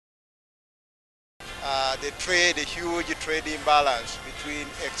the huge trade imbalance between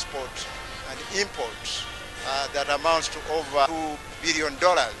exports and imports that amounts to over $2 billion.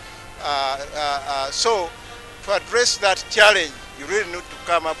 So to address that challenge, you really need to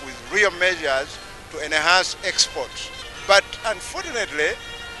come up with real measures to enhance exports. But unfortunately,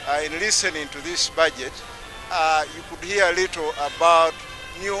 in listening to this budget, you could hear a little about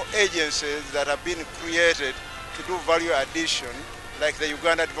new agencies that have been created to do value addition, like the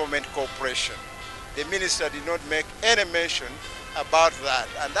Uganda Development Corporation. The minister did not make any mention about that,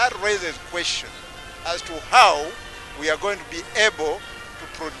 and that raises question as to how we are going to be able to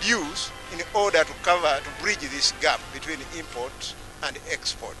produce in order to bridge this gap between imports and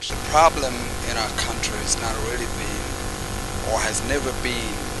exports. The problem in our country is not really been, or has never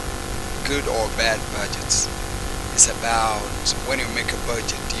been, good or bad budgets. It's about when you make a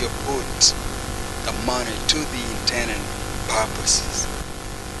budget, you put the money to the intended purposes.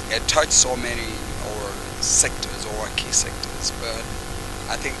 It touched so many sectors or key sectors, but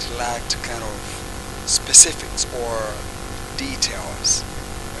I think it lacked kind of specifics or details.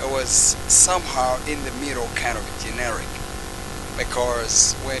 It was somehow in the middle, kind of generic,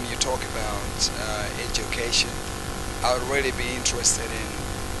 because when you talk about education, I would really be interested in,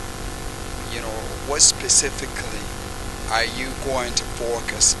 what specifically are you going to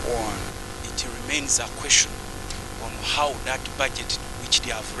focus on? It remains a question on how that budget which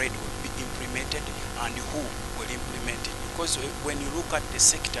they have read will be implemented and who will implement it. Because when you look at the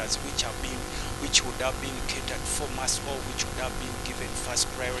sectors which would have been catered for mass, or which would have been given first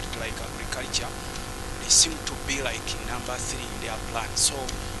priority, like agriculture, they seem to be like number 3 in their plan. So,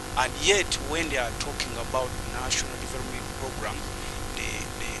 and yet when they are talking about national development program, they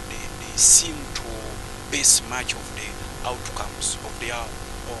seem to base much of the outcomes of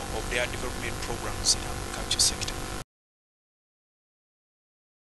their development programs in agriculture sector.